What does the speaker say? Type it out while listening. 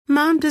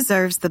Mom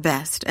deserves the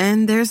best,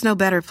 and there's no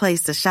better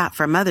place to shop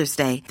for Mother's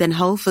Day than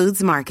Whole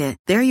Foods Market.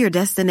 They're your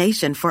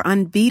destination for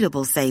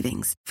unbeatable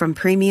savings, from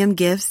premium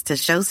gifts to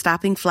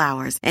show-stopping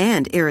flowers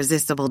and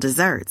irresistible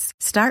desserts.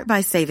 Start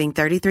by saving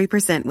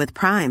 33% with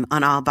Prime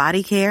on all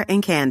body care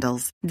and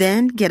candles.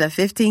 Then get a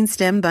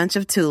 15-stem bunch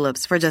of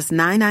tulips for just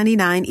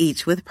 $9.99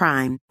 each with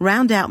Prime.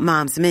 Round out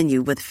Mom's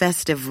menu with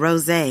festive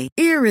rosé,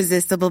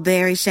 irresistible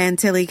berry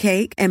chantilly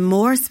cake, and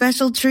more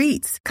special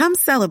treats. Come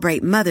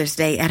celebrate Mother's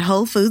Day at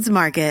Whole Foods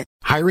Market.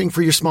 Hiring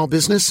for your small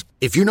business?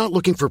 If you're not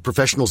looking for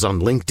professionals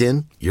on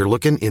LinkedIn, you're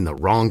looking in the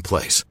wrong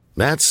place.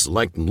 That's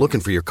like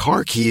looking for your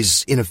car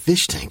keys in a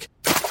fish tank.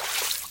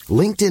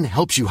 LinkedIn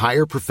helps you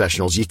hire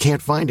professionals you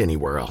can't find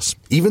anywhere else,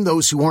 even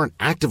those who aren't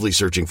actively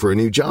searching for a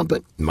new job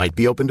but might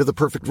be open to the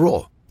perfect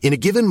role. In a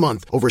given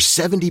month, over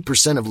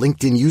 70% of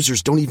LinkedIn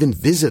users don't even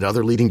visit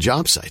other leading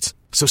job sites.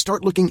 So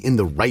start looking in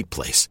the right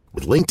place.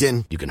 With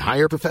LinkedIn, you can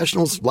hire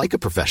professionals like a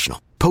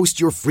professional. Post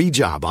your free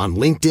job on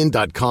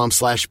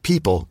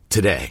linkedin.com/people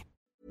today.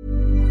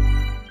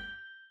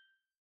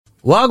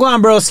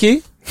 Wagwan,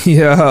 broski.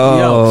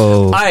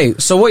 Yo. Aye,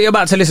 so what you're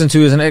about to listen to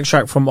is an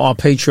extract from our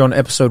Patreon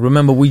episode.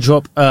 Remember, we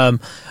drop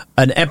an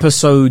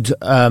episode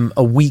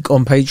a week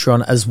on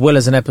Patreon as well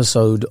as an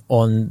episode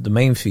on the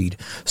main feed.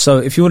 So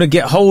if you want to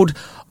get hold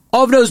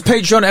of those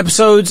Patreon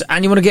episodes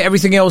and you want to get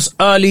everything else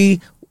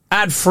early,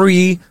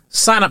 ad-free,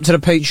 sign up to the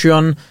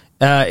Patreon.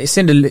 It's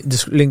in the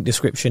link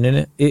description,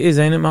 innit? It is,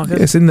 ain't it, Marcus?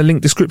 Yeah, it's in the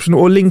link description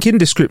or link in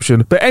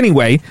description. But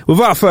anyway,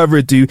 without further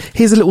ado,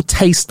 here's a little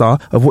taster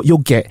of what you'll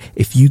get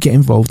if you get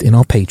involved in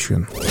our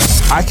Patreon.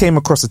 I came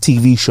across a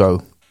TV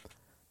show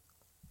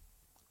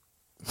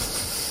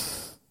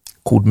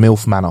called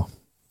MILF Manor.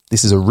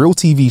 This is a real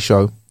TV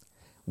show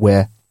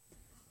where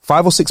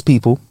 5 or 6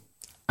 people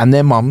and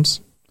their mums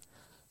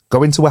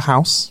go into a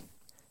house,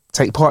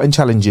 take part in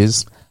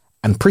challenges,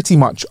 and pretty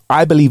much,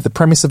 I believe the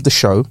premise of the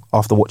show,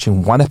 after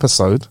watching one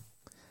episode,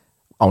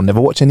 I'll never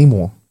watch any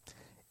more,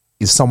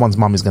 is someone's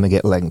mum is going to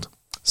get lenged.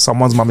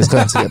 Someone's mum is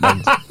going to get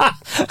lenged.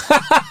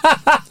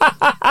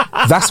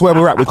 That's where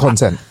we're at with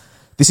content.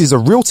 This is a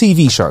real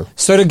TV show.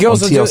 So the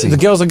girls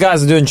and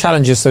guys are doing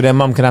challenges so their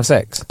mum can have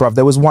sex? Bruv,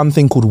 there was one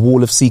thing called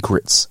Wall of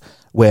Secrets,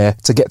 where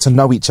to get to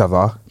know each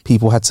other,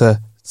 people had to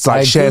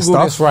share Google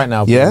stuff. This right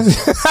now, please. Yeah?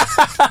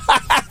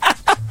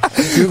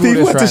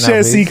 People had to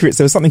share secrets.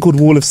 There was something called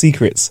Wall of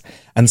Secrets,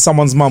 and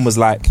someone's mum was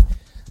like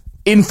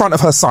in front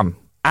of her son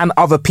and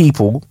other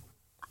people's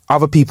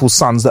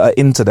sons that are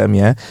into them,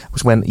 yeah,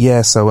 which went,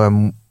 yeah, so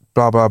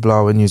blah blah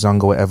blah, when you was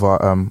younger, whatever,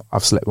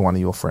 I've slept with one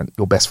of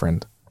your best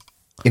friend,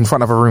 in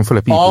front of a room full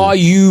of people. Are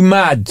you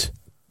mad?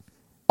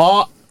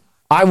 I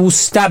will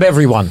stab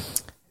everyone.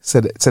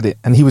 Said it,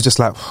 and he was just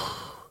like,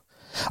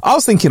 I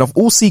was thinking of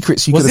all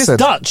secrets you could have said. Was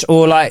this Dutch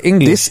or like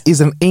English? This is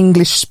an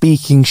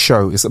English-speaking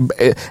show.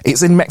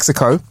 It's in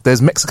Mexico.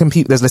 There's Mexican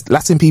people. There's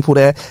Latin people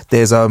there.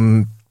 There's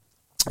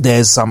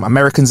some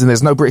Americans and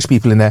there's no British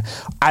people in there.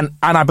 And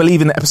I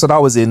believe in the episode I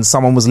was in,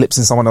 someone was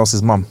lipsing someone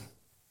else's mum.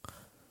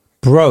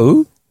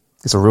 Bro,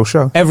 it's a real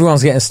show.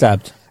 Everyone's getting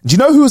stabbed. Do you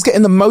know who was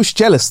getting the most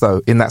jealous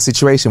though in that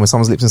situation when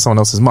someone's lipsing someone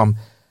else's mum?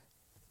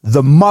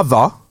 The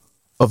mother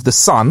of the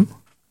son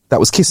that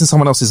was kissing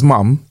someone else's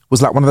mum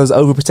was like one of those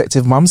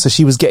overprotective mums. So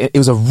she was getting,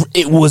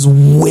 it was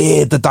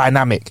weird, the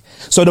dynamic.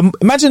 So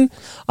imagine.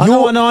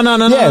 No, I'm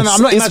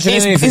not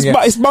imagining anything.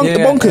 It's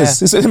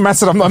bonkers. Yeah. It's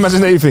massive. I'm not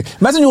imagining anything.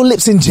 Imagine your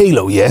lips in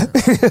J-Lo, yeah?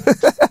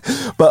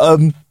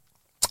 But,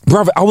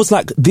 brother, I was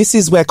like, this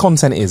is where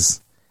content is.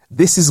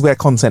 This is where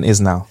content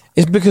is now.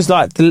 It's because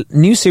like the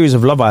new series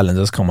of Love Island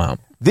has come out.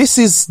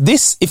 Because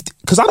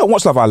I don't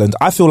watch Love Island,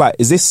 I feel like,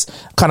 is this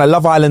kind of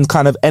Love Island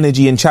kind of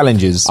energy and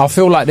challenges? I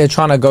feel like they're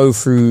trying to go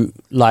through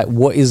like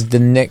what is the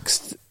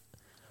next,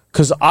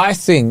 because I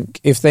think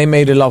if they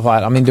made a Love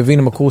Island, I mean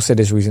Davina McCall said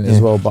this recently as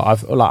well, but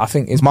I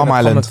think it's Mum been a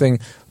Island common thing.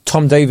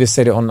 Tom Davis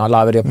said it on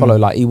Live at the Apollo,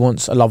 like he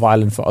wants a Love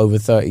Island for over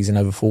 30s and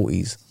over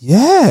 40s.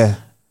 Yeah.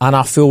 And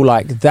I feel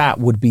like that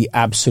would be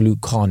absolute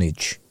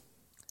carnage.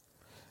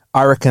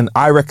 I reckon.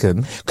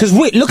 Because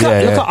look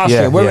at us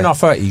here. We're in our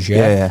 30s,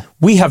 yeah?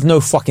 We have no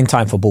fucking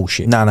time for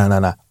bullshit. No.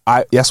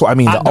 That's what I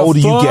mean. The older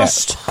you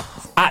get.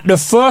 At the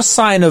first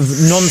sign of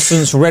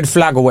nonsense, red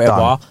flag or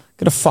whatever,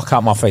 get the fuck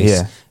out my face.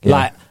 Yeah.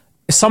 Like,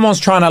 if someone's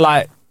trying to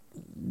like,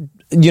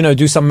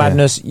 do some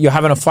madness, you're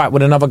having a fight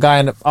with another guy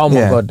and, oh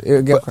my God.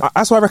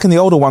 That's why I reckon the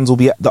older ones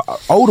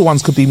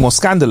could be more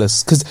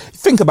scandalous. Because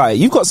think about it.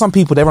 You've got some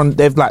people,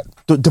 they've like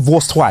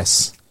divorced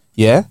twice.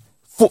 Yeah.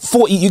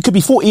 40, you could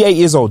be 48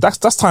 years old. That's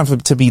time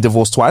to be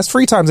divorced twice,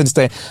 3 times in a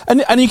day.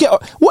 And you get,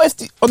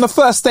 what if on the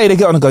first day they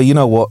get on and go, you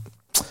know what?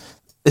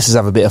 This is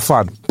have a bit of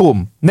fun.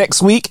 Boom.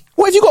 Next week,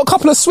 what if you got a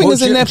couple of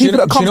swingers in there, people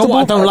that are comfortable? Do you know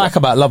what I don't like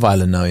about Love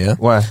Island now, yeah?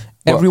 Why?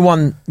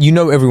 Everyone,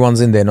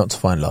 everyone's in there not to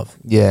find love.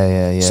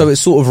 Yeah. So it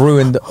sort of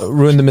ruined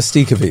the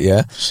mystique of it,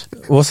 yeah?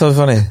 What's so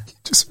funny?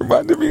 Just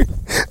reminded me,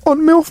 on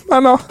MILF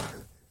Manor,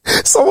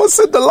 someone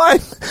said the line,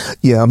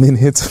 yeah, I'm in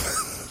here to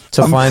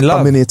find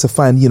love. I'm in here to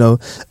find, a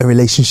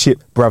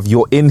relationship. Bruv,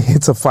 you're in here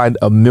to find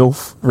a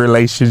MILF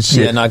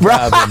relationship. Yeah, no, get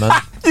out of it, man.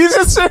 You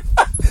just said...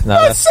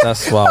 No,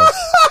 that's wild.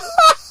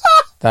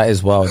 That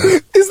is wild.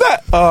 Is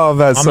that? Oh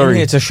man, I'm sorry.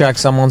 here to shag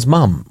someone's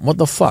mum. What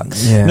the fuck?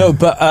 Yeah. No,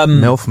 but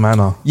MILF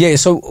Manor. yeah.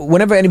 So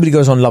whenever anybody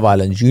goes on Love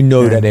Island, you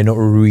know that they're not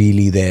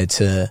really there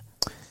to.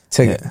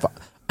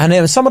 And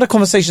then some of the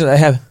conversations that I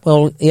have,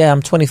 well, yeah,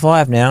 I'm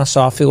 25 now,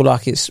 so I feel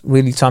like it's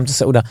really time to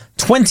settle down.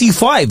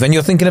 25, and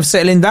you're thinking of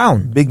settling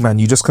down. Big man,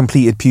 you just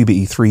completed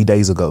puberty 3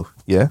 days ago.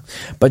 Yeah.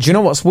 But you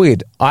know what's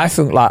weird? I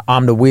think like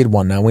I'm the weird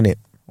one now, innit?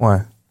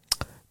 Why?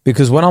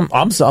 Because when I'm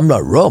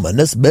like, Roman,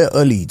 that's a bit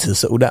early to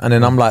settle down. And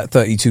then I'm like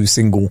 32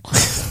 single.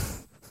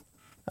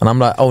 And I'm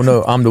like, oh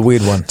no, I'm the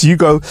weird one. Do you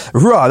go,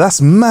 rah,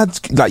 that's mad?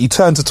 Like you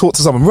turn to talk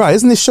to someone, right,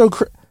 isn't this show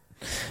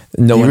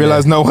No you one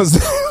realise there. no one's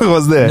there?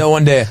 Was there? No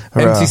one there.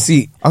 Rah. Empty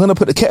seat. I'm going to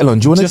put the kettle on.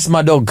 Do you want Just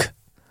my dog.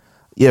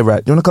 Yeah,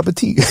 right. Do you want a cup of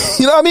tea?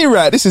 You know what I mean,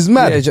 right? This is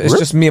mad. Yeah, it's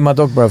just me and my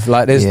dog, bruv.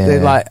 Like,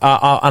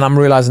 and I'm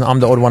realising I'm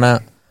the odd one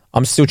out.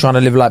 I'm still trying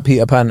to live like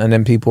Peter Pan, and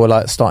then people are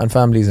like starting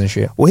families and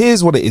shit. Well,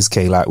 here's what it is,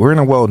 Kay. Like, we're in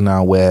a world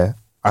now where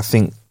I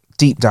think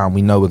deep down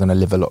we know we're going to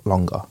live a lot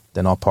longer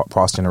than our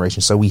past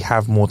generation, so we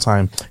have more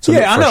time to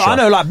look fresher. I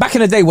know. Like back in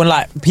the day when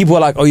like people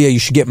were like, "Oh yeah, you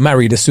should get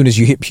married as soon as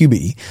you hit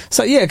puberty."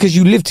 So yeah, because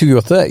you live till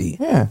you're 30.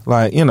 Yeah,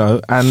 like, you know,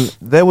 and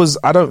there was,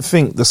 I don't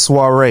think the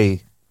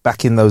soiree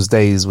back in those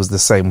days was the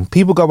same.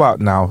 People go out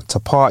now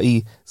to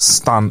party,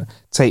 stunt,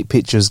 take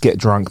pictures, get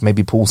drunk,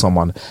 maybe pull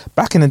someone.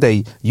 Back in the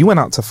day, you went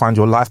out to find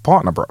your life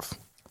partner, bruv.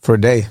 For a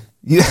day.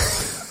 Yeah.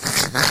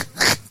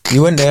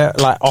 You went there,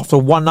 like, after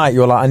one night,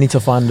 you're like, I need to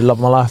find the love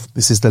of my life.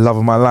 This is the love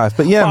of my life.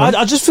 But yeah,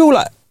 I just feel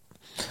like,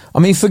 I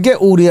mean, forget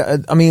all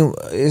the, I mean,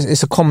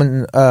 it's a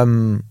common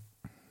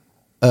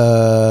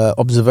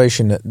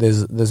observation that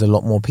there's a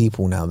lot more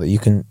people now that you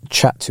can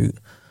chat to.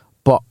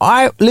 But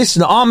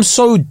I'm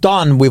so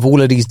done with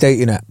all of these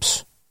dating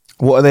apps.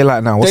 what are they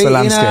like now? What's the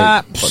Dating landscape?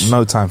 apps. Got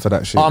no time for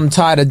that shit. I'm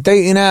tired of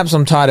dating apps.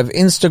 I'm tired of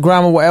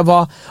Instagram or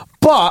whatever.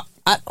 But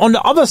on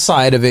the other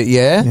side of it,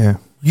 Yeah.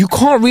 you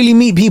can't really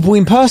meet people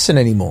in person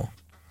anymore.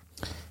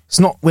 It's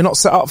not. We're not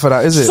set up for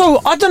that, is it?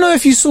 So I don't know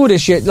if you saw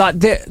this yet. Like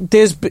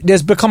there's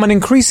become an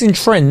increasing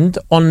trend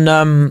on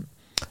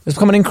there's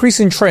become an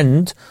increasing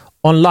trend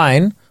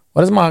online.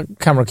 Why does my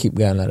camera keep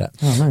going like that?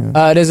 Oh,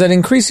 no. There's an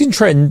increasing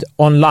trend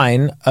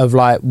online of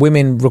like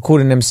women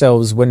recording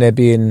themselves when they're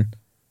in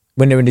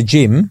the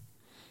gym,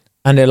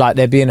 and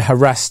they're being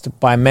harassed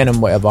by men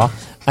and whatever.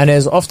 And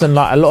there's often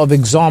like a lot of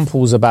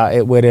examples about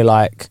it where they're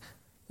like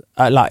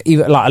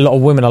even like a lot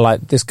of women are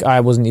like, this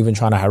guy wasn't even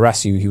trying to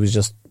harass you. He was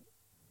just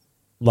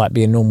like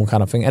being normal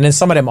kind of thing. And then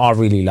some of them are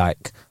really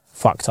like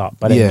fucked up,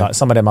 but then like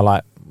some of them are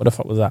like, what the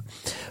fuck was that?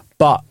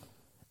 But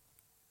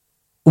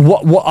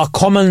what a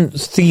common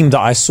theme that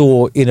I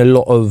saw in a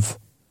lot of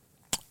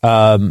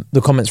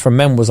the comments from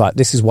men was like,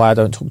 this is why I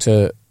don't talk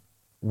to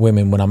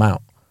women when I'm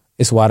out.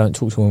 This is why I don't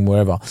talk to women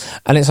wherever.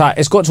 And it's like,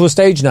 it's got to a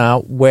stage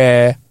now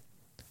where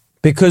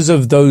because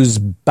of those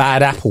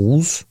bad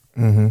apples,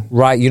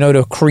 right, you know,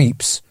 the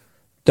creeps,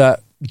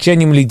 that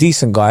genuinely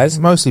decent guys,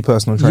 Mostly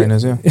personal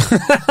trainers, yeah.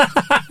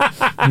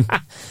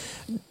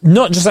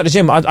 not just at the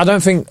gym. I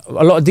don't think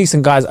a lot of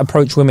decent guys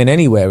approach women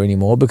anywhere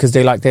anymore because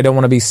they don't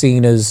want to be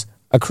seen as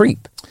a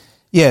creep.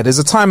 Yeah, there's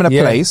a time and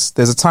a place.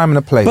 There's a time and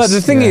a place. But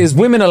the thing is,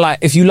 women are like,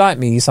 if you like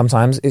me,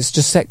 sometimes it's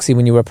just sexy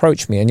when you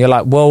approach me, and you're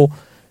like, well,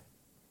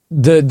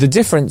 the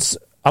difference.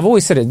 I've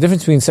always said it. The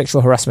difference between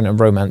sexual harassment and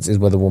romance is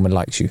whether a woman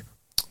likes you.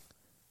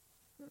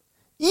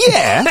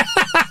 Yeah,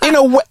 in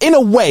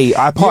a way,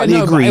 I partly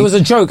agree. It was a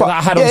joke that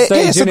I had on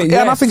stage, and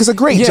I think it's a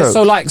great joke.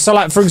 So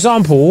like, for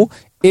example,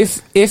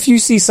 if you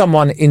see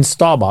someone in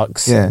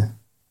Starbucks,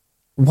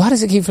 why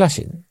does it keep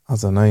flashing? I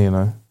don't know. You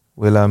know,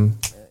 we'll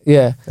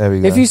Yeah, there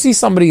we go. If you see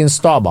somebody in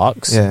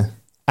Starbucks, Yeah.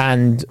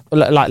 and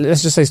like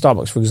let's just say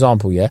Starbucks for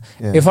example,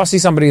 if I see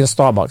somebody in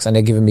Starbucks and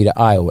they're giving me the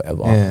eye or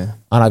whatever, and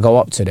I go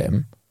up to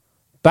them,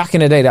 back in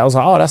the day that I was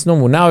like, oh, that's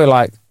normal. Now you're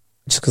like,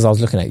 just because I was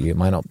looking at you, it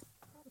might not.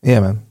 Yeah,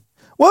 man.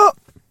 Well,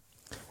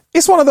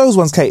 it's one of those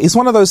ones, Kate. It's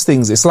one of those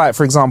things. It's like,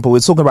 for example, we're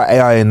talking about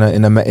AI in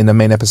the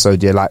main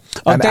episode, like,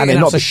 and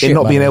it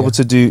not being able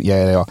to do,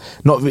 they are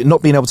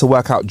not being able to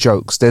work out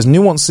jokes. There's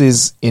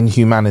nuances in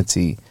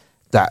humanity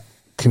that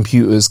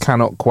computers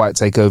cannot quite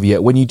take over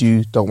yet. When you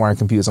do, don't worry,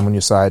 computers, I'm on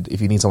your side. If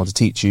you need someone to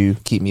teach you,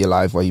 keep me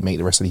alive while you make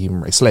the rest of the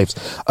human race slaves.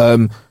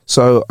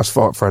 So I just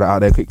thought I'd throw that out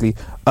there quickly.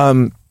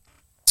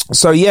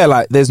 So yeah,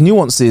 like there's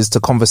nuances to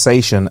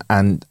conversation,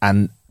 and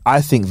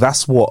I think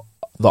that's what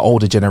the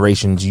older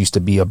generations used to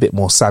be a bit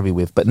more savvy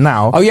with, but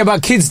now... Oh yeah,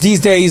 but kids these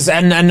days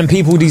and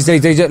people these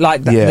days, they just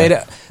like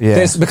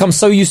they've become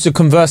so used to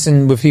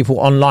conversing with people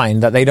online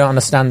that they don't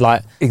understand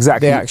like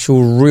exactly the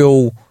actual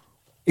real...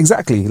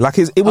 Exactly, like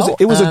it was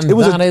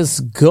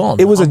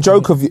a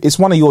joke of, it's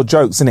one of your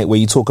jokes, isn't it, where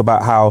you talk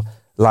about how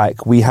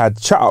like we had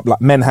chat up,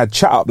 like men had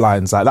chat up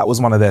lines, like that was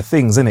one of their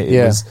things, isn't it?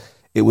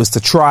 It was to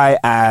try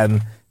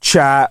and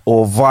chat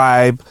or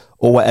vibe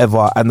or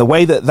whatever, and the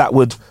way that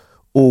would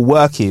all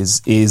work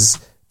is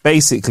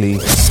basically,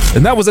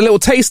 and that was a little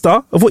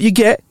taster of what you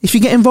get if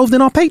you get involved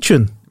in our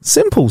Patreon.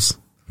 Simples.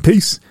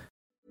 Peace.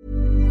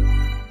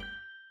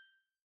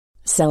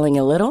 Selling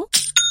a little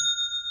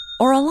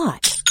or a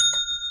lot?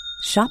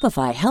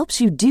 Shopify helps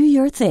you do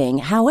your thing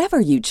however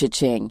you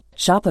cha-ching.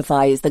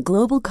 Shopify is the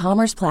global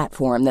commerce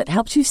platform that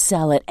helps you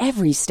sell at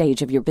every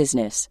stage of your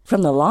business.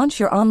 From the launch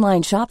your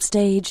online shop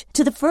stage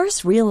to the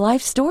first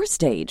real-life store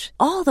stage,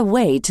 all the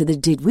way to the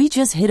did we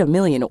just hit a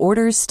million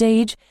orders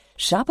stage.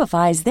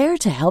 Shopify is there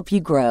to help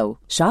you grow.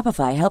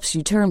 Shopify helps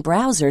you turn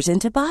browsers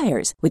into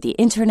buyers with the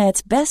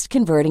internet's best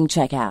converting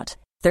checkout.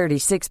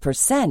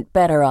 36%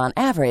 better on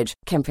average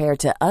compared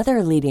to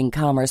other leading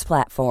commerce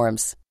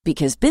platforms.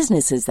 Because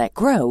businesses that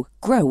grow,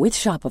 grow with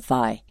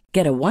Shopify.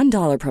 Get a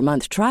 $1 per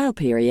month trial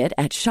period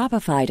at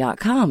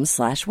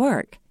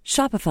shopify.com/work.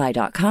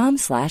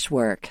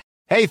 Shopify.com/work.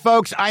 Hey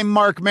folks, I'm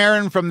Mark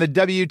Maron from the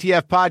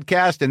WTF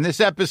Podcast, and this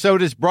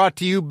episode is brought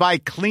to you by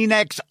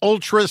Kleenex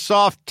Ultra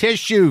Soft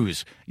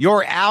Tissues,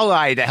 your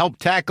ally to help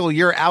tackle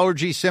your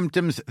allergy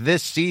symptoms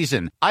this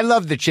season. I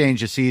love the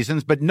change of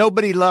seasons, but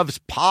nobody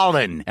loves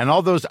pollen and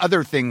all those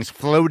other things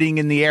floating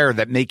in the air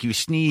that make you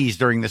sneeze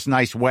during this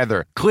nice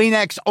weather.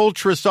 Kleenex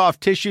Ultra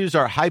Soft Tissues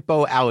are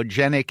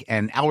hypoallergenic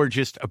and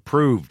allergist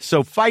approved,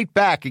 so fight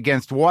back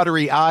against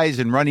watery eyes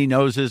and runny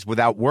noses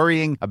without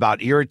worrying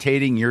about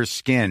irritating your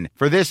skin.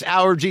 For this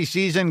allergy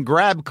season,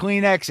 grab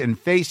Kleenex and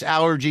face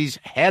allergies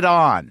head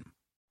on.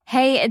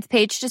 Hey, it's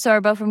Paige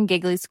DeSorbo from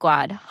Giggly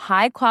Squad.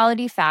 High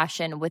quality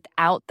fashion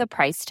without the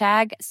price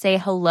tag. Say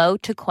hello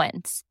to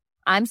Quince.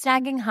 I'm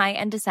snagging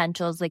high-end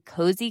essentials like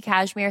cozy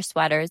cashmere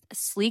sweaters,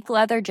 sleek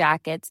leather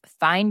jackets,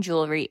 fine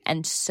jewelry,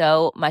 and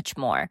so much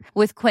more.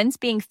 With Quince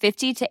being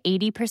 50 to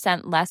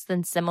 80% less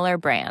than similar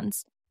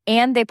brands.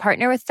 And they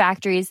partner with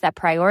factories that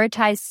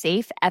prioritize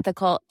safe,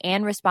 ethical,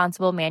 and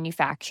responsible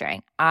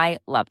manufacturing. I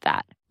love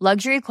that.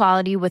 Luxury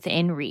quality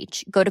within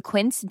reach. Go to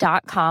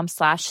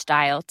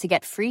quince.com/style to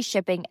get free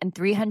shipping and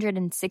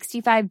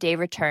 365-day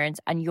returns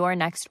on your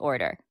next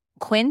order.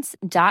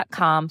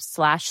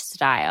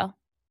 Quince.com/style.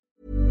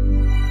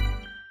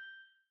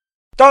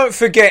 Don't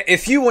forget,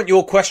 if you want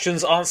your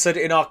questions answered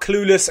in our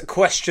Clueless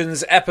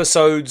Questions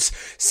episodes,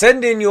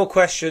 send in your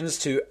questions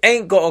to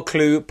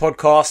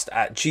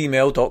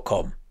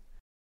ain'tgotacluepodcast@gmail.com.